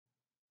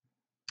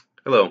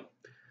Hello,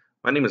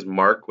 my name is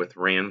Mark with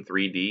RAN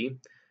 3D,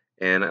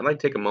 and I'd like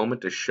to take a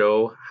moment to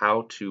show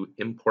how to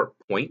import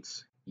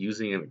points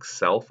using an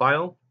Excel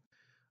file.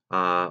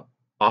 Uh,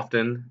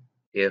 Often,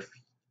 if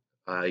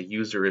a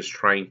user is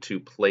trying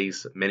to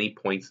place many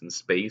points in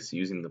space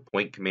using the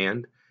point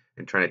command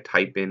and trying to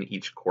type in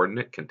each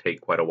coordinate can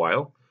take quite a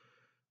while.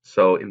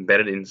 So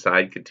embedded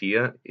inside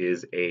CATIA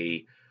is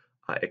a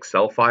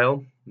Excel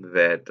file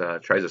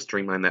that tries to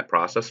streamline that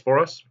process for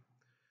us.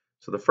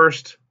 So the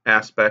first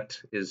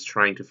aspect is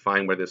trying to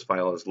find where this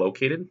file is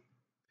located.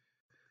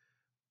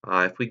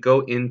 If we go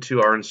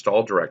into our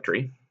install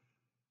directory,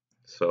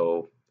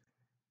 so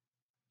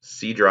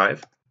C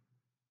drive,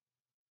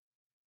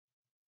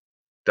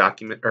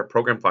 document or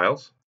program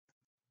files,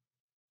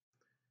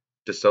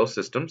 Dassault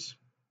systems,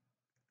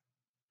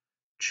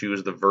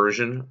 choose the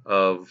version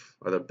of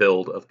or the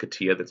build of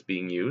CATIA that's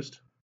being used,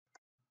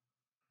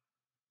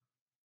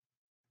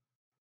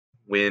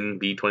 Win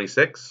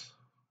B26,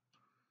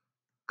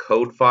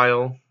 code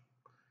file,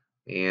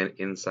 and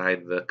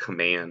inside the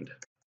command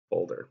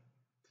folder.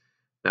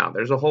 Now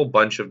there's a whole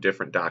bunch of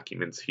different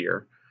documents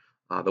here.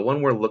 The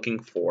one we're looking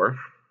for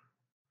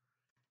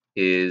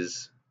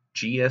is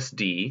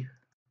GSD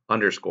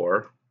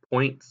underscore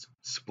points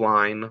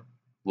spline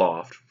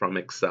loft from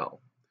Excel.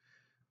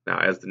 Now,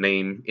 as the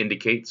name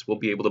indicates, we'll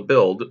be able to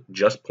build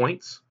just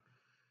points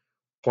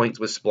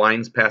with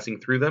splines passing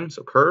through them,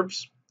 so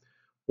curves,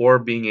 or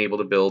being able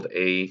to build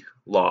a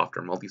loft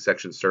or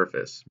multi-section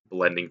surface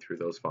blending through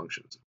those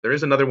functions. There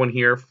is another one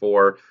here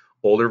for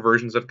older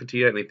versions of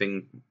CATIA,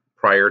 anything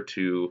prior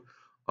to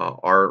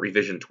our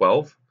revision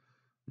 12,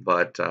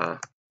 but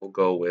we'll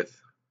go with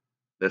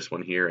this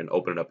one here and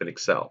open it up in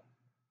Excel.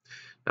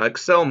 Now,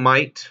 Excel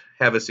might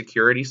have a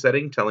security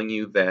setting telling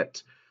you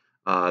that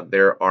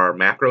there are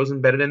macros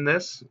embedded in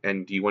this,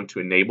 and do you want to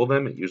enable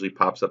them? It usually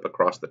pops up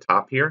across the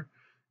top here.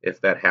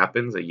 If that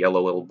happens, a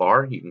yellow little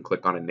bar, you can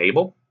click on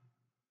Enable.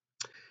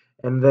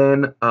 And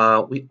then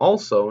we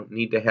also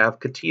need to have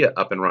CATIA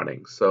up and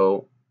running.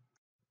 So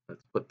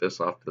let's put this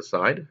off to the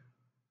side.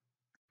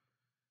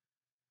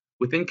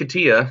 Within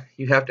CATIA,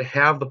 you have to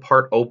have the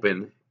part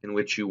open in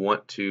which you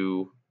want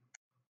to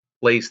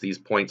place these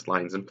points,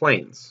 lines, and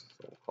planes.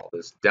 So we'll call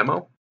this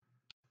Demo.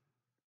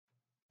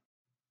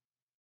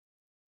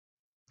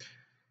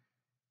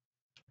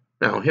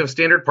 Now we have a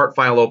standard part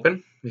file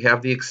open. We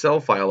have the Excel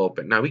file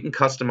open. Now we can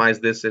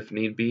customize this if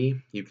need be.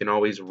 You can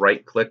always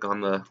right click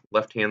on the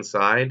left hand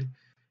side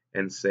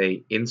and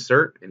say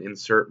insert and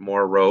insert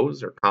more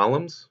rows or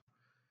columns.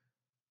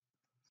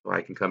 So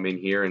I can come in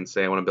here and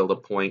say I want to build a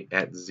point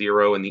at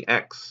 0 in the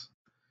X,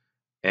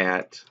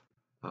 at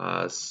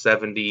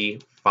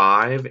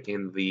 75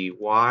 in the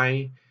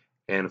Y,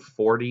 and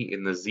 40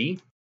 in the Z.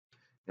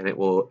 And it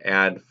will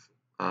add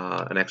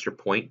an extra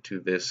point to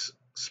this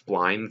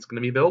spline that's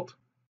going to be built.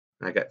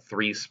 I got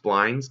 3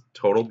 splines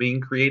total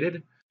being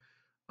created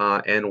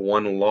and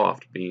 1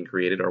 loft being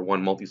created, or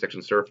 1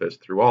 multi-section surface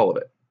through all of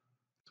it.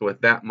 So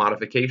with that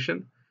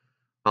modification,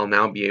 I'll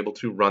now be able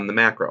to run the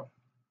macro.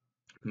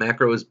 The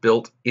macro is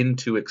built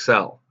into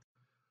Excel.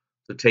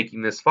 So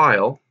taking this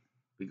file,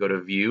 we go to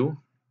View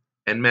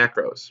and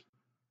Macros.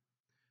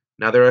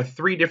 Now there are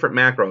 3 different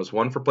macros,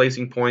 one for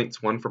placing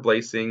points, one for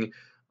placing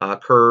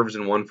curves,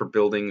 and one for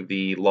building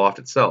the loft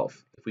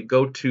itself. If we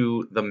go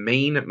to the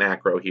main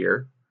macro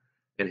here,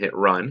 and hit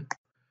run,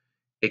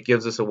 it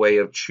gives us a way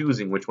of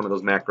choosing which one of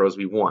those macros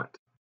we want.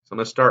 So I'm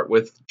going to start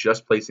with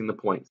just placing the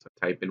points. So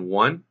type in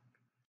 1,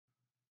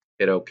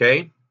 hit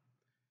OK,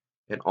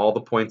 and all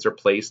the points are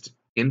placed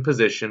in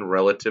position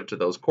relative to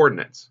those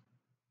coordinates.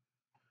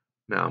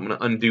 Now I'm going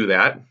to undo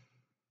that,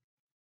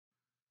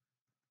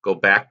 go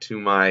back to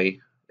my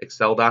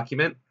Excel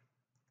document,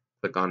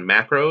 click on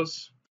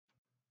Macros,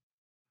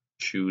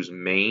 choose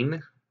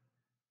Main,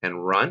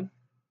 and Run.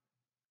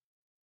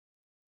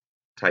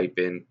 Type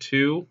in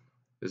 2.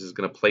 This is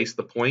going to place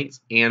the points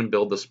and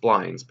build the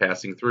splines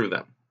passing through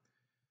them.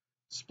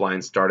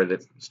 Spline started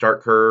at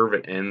start curve,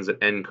 it ends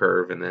at end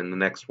curve, and then the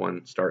next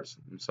one starts,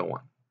 and so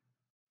on.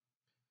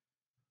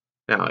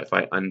 Now, if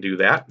I undo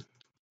that,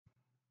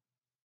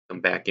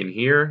 come back in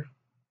here,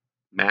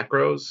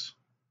 macros,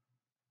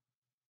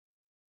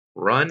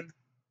 run,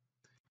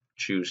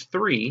 choose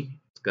 3.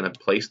 It's going to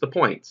place the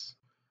points,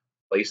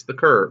 place the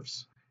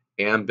curves,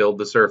 and build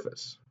the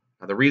surface.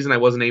 Now, the reason I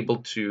wasn't able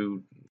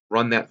to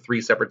run that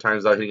 3 separate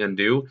times without hitting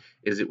undo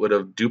is it would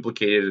have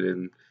duplicated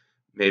and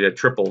made a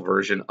triple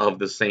version of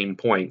the same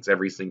points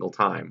every single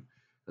time,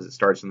 as it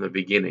starts from the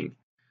beginning,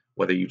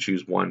 whether you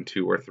choose 1,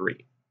 2, or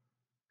 3.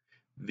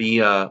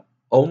 The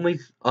only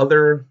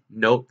other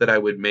note that I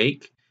would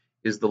make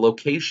is the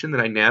location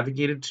that I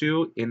navigated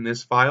to in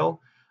this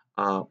file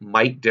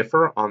might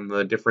differ on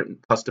the different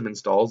custom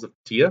installs of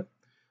CATIA.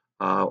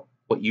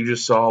 What you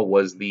just saw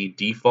was the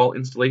default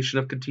installation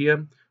of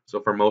CATIA, so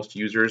for most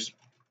users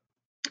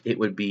it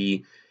would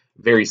be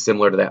very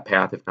similar to that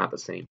path, if not the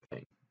same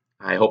thing.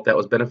 I hope that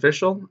was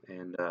beneficial,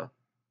 and have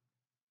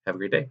a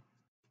great day.